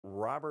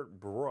Robert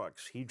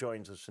Brooks. He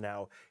joins us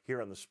now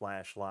here on the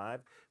Splash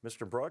Live.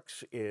 Mr.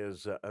 Brooks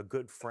is a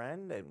good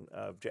friend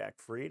of Jack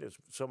Freed, as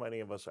so many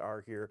of us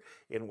are here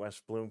in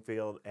West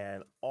Bloomfield,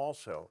 and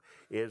also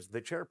is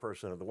the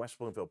chairperson of the West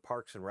Bloomfield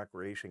Parks and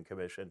Recreation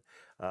Commission.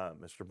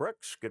 Mr.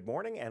 Brooks, good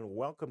morning and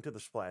welcome to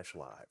the Splash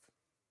Live.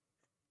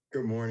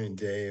 Good morning,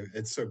 Dave.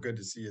 It's so good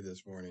to see you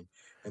this morning,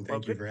 and Well,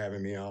 thank you for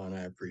having me on.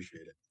 I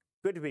appreciate it.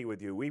 good to be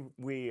with you.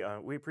 We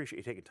appreciate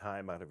you taking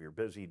time out of your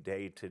busy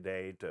day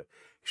today to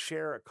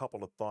share a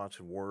couple of thoughts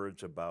and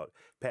words about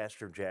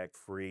Pastor Jack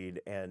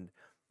Freed. And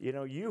you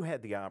know, you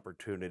had the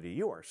opportunity.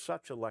 You are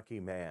such a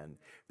lucky man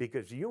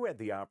because you had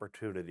the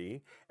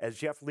opportunity, as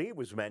Jeff Lee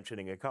was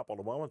mentioning a couple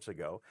of moments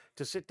ago,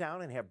 to sit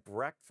down and have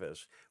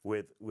breakfast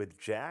with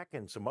Jack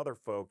and some other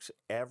folks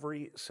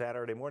every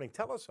Saturday morning.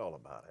 Tell us all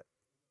about it.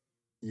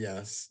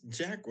 Yes,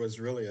 Jack was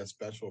really a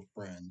special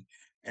friend.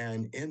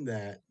 And in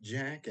that,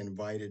 Jack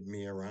invited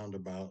me around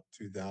about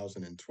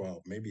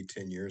 2012, maybe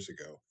 10 years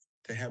ago,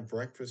 to have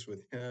breakfast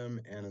with him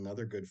and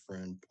another good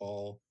friend,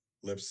 Paul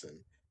Lipson.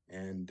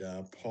 And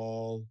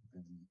Paul,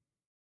 and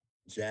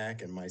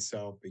Jack, and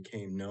myself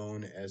became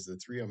known as the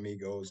Three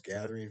Amigos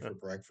gathering for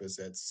breakfast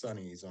at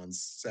Sonny's on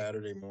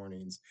Saturday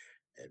mornings.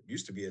 It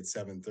used to be at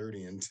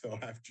 7:30 until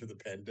after the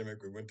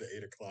pandemic. We went to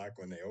 8 o'clock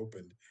when they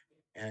opened.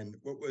 And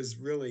what was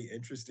really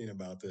interesting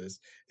about this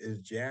is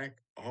Jack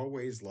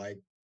always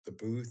liked the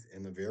booth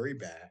in the very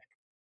back,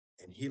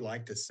 and he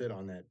liked to sit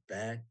on that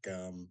back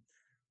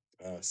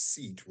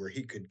seat where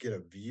he could get a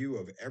view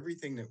of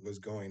everything that was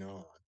going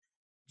on.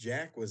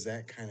 Jack was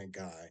that kind of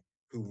guy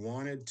who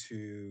wanted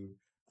to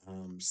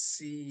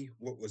see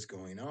what was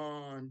going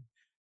on,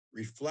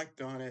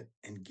 reflect on it,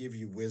 and give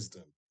you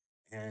wisdom.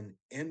 And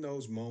in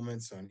those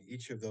moments on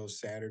each of those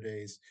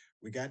Saturdays,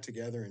 we got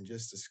together and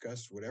just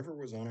discussed whatever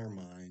was on our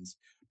minds,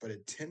 but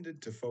it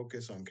tended to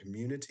focus on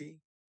community,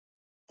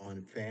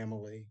 on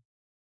family,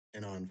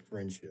 and on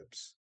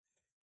friendships.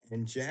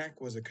 And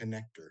Jack was a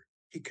connector.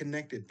 He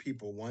connected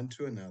people one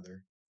to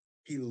another.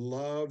 He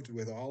loved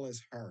with all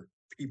his heart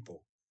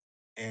people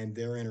and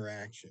their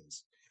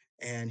interactions.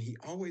 And he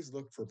always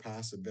looked for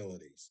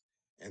possibilities.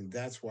 And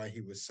that's why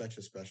he was such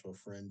a special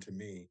friend to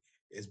me,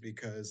 is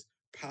because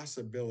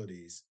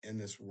possibilities in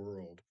this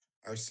world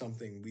are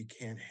something we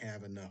can't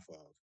have enough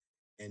of.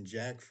 And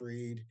Jack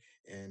Freed,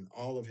 in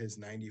all of his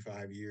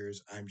 95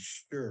 years, I'm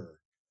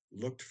sure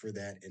looked for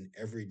that in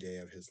every day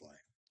of his life.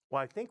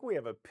 Well, I think we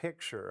have a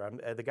picture.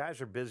 The guys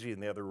are busy in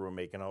the other room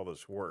making all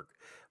this work,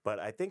 but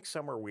I think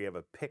somewhere we have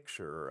a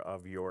picture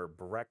of your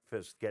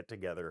breakfast get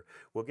together.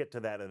 We'll get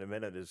to that in a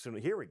minute. As soon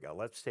here we go.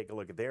 Let's take a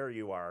look. There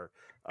you are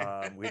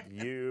with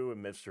you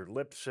and Mr.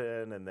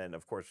 Lipson, and then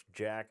of course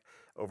Jack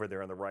over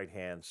there on the right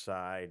hand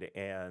side,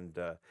 and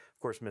of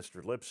course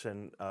Mr.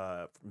 Lipson.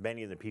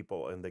 Many of the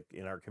people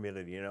in our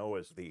community know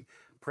as the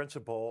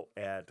principal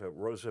at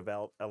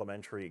Roosevelt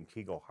Elementary in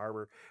Kegel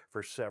Harbor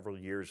for several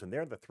years, and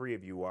there the three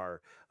of you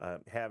are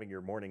having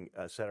your morning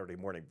Saturday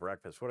morning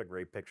breakfast. What a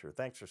great picture.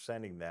 Thanks for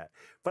sending that.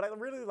 But I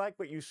really like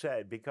what you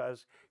said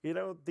because, you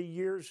know, the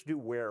years do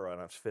wear on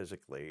us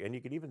physically, and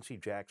you can even see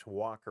Jack's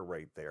walker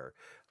right there.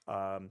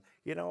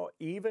 You know,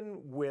 even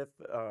with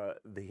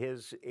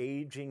his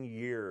aging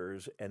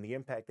years and the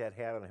impact that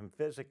had on him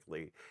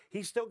physically,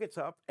 he still gets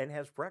up and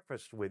has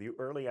breakfast with you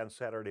early on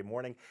Saturday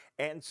morning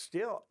and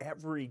still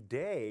every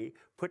day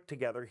put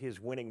together his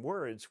winning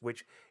words,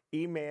 which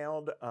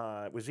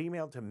was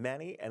emailed to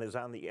many and is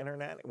on the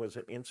internet. It was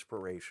an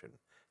inspiration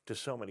to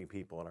so many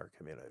people in our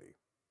community.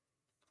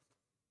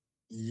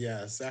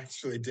 Yes,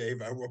 actually,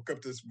 Dave, I woke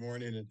up this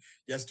morning and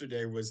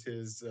yesterday was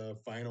his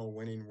final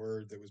winning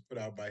word that was put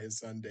out by his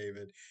son,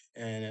 David.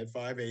 And at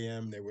 5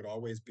 a.m., they would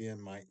always be in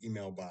my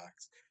email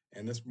box.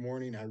 And this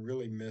morning, I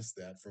really missed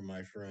that from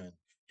my friend,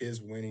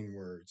 his winning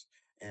words.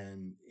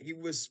 And he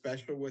was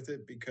special with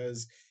it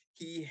because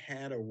he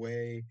had a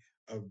way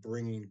of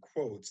bringing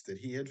quotes that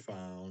he had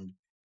found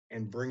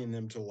and bringing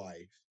them to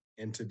life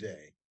in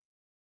today.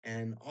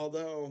 And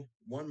although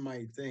one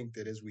might think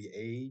that as we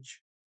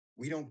age,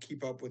 we don't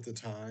keep up with the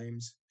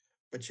times,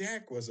 but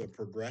Jack was a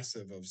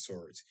progressive of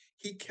sorts.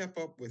 He kept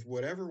up with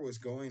whatever was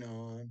going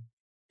on.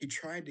 He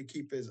tried to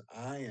keep his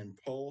eye and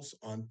pulse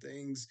on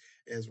things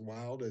as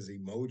wild as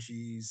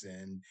emojis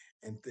and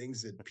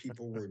things that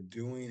people were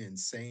doing and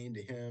saying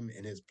to him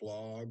in his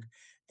blog.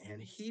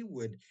 And he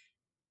would,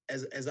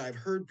 as I've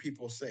heard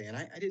people say, and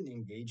I didn't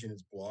engage in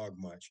his blog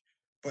much,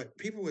 but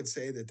people would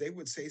say that they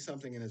would say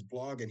something in his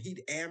blog and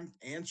he'd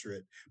answer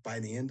it by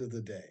the end of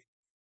the day.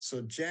 So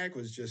Jack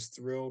was just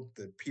thrilled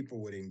that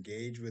people would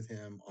engage with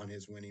him on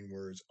his winning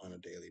words on a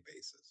daily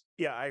basis.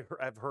 Yeah,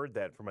 I've heard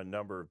that from a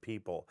number of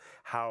people,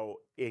 how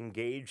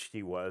engaged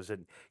he was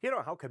and, you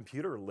know, how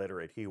computer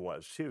literate he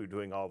was too,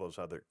 doing all those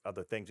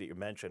other things that you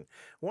mentioned.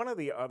 One of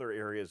the other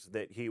areas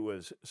that he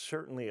was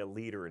certainly a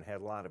leader and had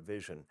a lot of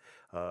vision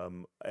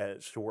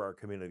as to where our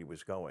community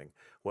was going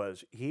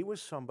was he was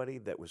somebody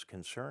that was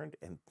concerned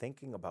and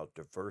thinking about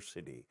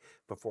diversity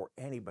before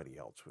anybody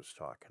else was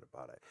talking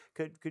about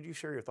it. Could you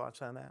share your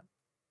thoughts on that?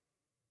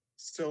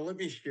 So let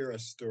me share a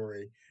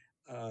story.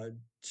 Uh,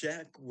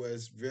 Jack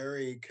was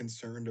very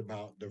concerned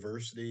about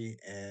diversity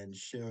and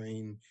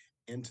sharing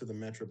into the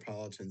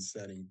metropolitan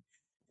setting.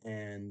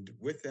 And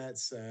with that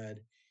said,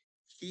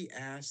 he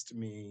asked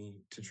me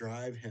to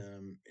drive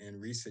him in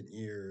recent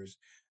years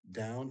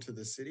down to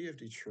the city of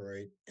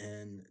Detroit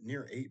and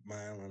near 8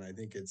 Mile, and I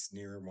think it's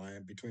near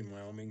between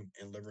Wyoming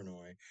and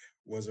Livernois,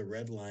 was a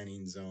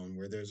redlining zone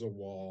where there's a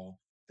wall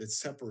that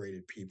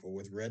separated people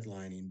with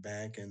redlining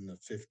back in the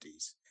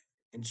 50s.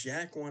 And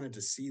Jack wanted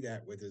to see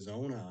that with his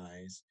own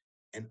eyes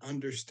and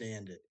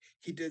understand it.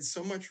 He did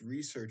so much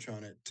research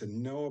on it to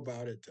know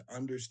about it, to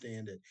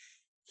understand it.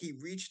 He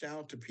reached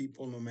out to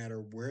people no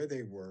matter where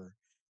they were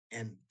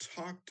and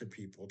talked to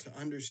people to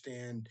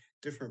understand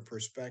different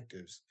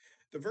perspectives.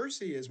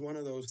 Diversity is one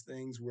of those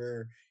things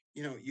where,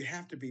 you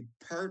have to be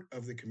part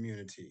of the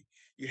community.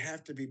 You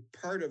have to be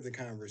part of the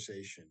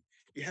conversation.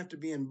 You have to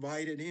be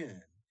invited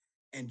in.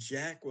 And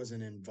Jack was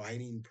an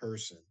inviting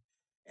person.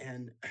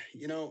 And,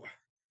 you know,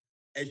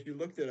 as you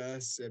looked at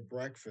us at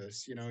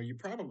breakfast, you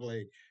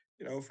probably,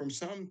 from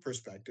some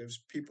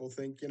perspectives, people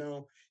think,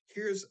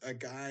 here's a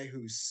guy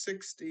who's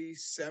 60,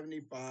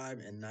 75,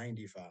 and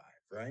 95,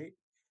 right?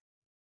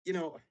 You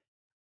know,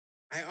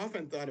 I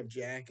often thought of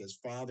Jack as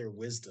Father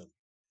Wisdom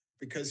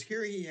because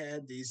here he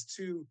had these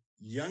two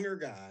younger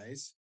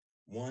guys,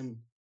 one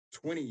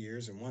 20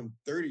 years and one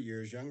 30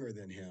 years younger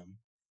than him,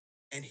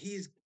 and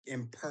he's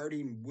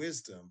imparting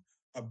wisdom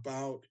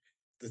about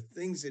the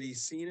things that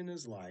he's seen in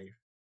his life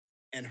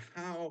and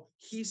how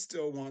he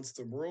still wants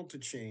the world to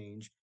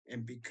change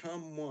and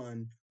become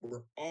one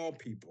where all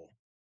people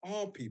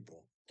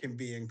can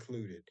be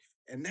included.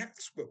 And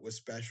that's what was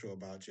special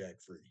about Jack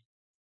Free.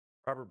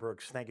 Robert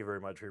Brooks, thank you very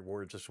much for your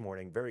words this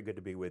morning. Very good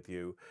to be with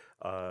you.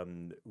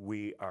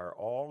 We are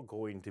all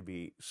going to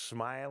be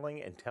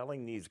smiling and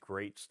telling these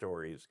great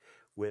stories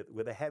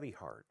with a heavy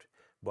heart.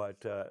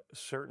 But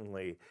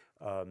certainly,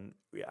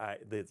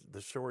 the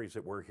stories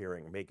that we're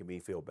hearing are making me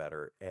feel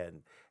better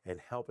and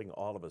helping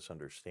all of us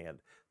understand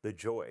the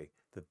joy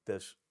that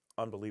this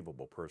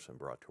unbelievable person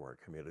brought to our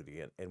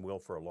community and will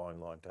for a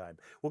long, long time.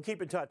 We'll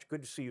keep in touch.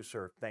 Good to see you,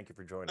 sir. Thank you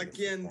for joining us this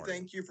Again, morning.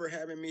 thank you for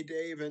having me,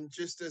 Dave. And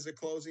just as a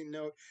closing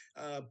note,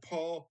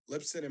 Paul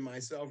Lipson and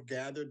myself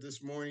gathered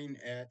this morning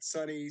at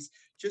Sunny's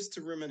just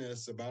to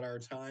reminisce about our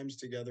times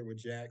together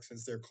with Jack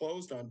since they're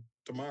closed on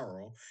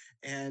tomorrow.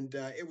 And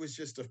it was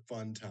just a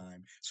fun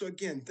time. So,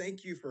 again,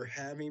 thank you for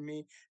having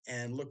me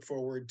and look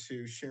forward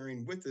to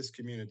sharing with this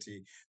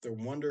community the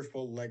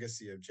wonderful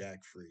legacy of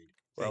Jack Freed.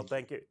 Well,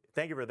 Thank you.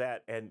 thank you for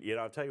that. And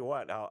I'll tell you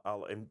what,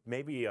 and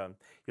maybe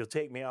you'll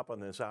take me up on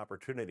this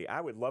opportunity. I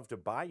would love to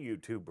buy you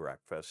two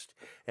breakfast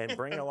and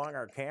bring along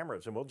our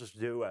cameras, and we'll just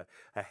do a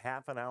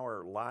half an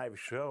hour live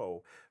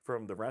show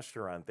from the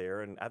restaurant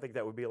there, and I think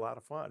that would be a lot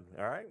of fun.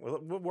 All right,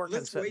 we'll work on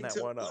let's setting wait that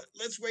till one up.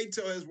 let's wait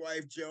till his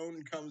wife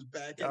Joan comes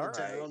back into All right,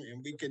 town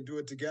and we can do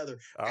it together.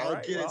 all I'll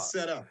right. get it Well,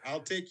 set up. I'll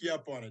take you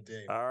up on it,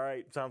 Dave. all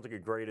right. Sounds like a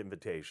great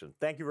invitation.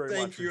 Thank you very much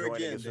Thank for you joining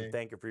again, us, and Dave.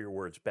 thank you for your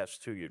words.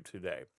 Best to you today.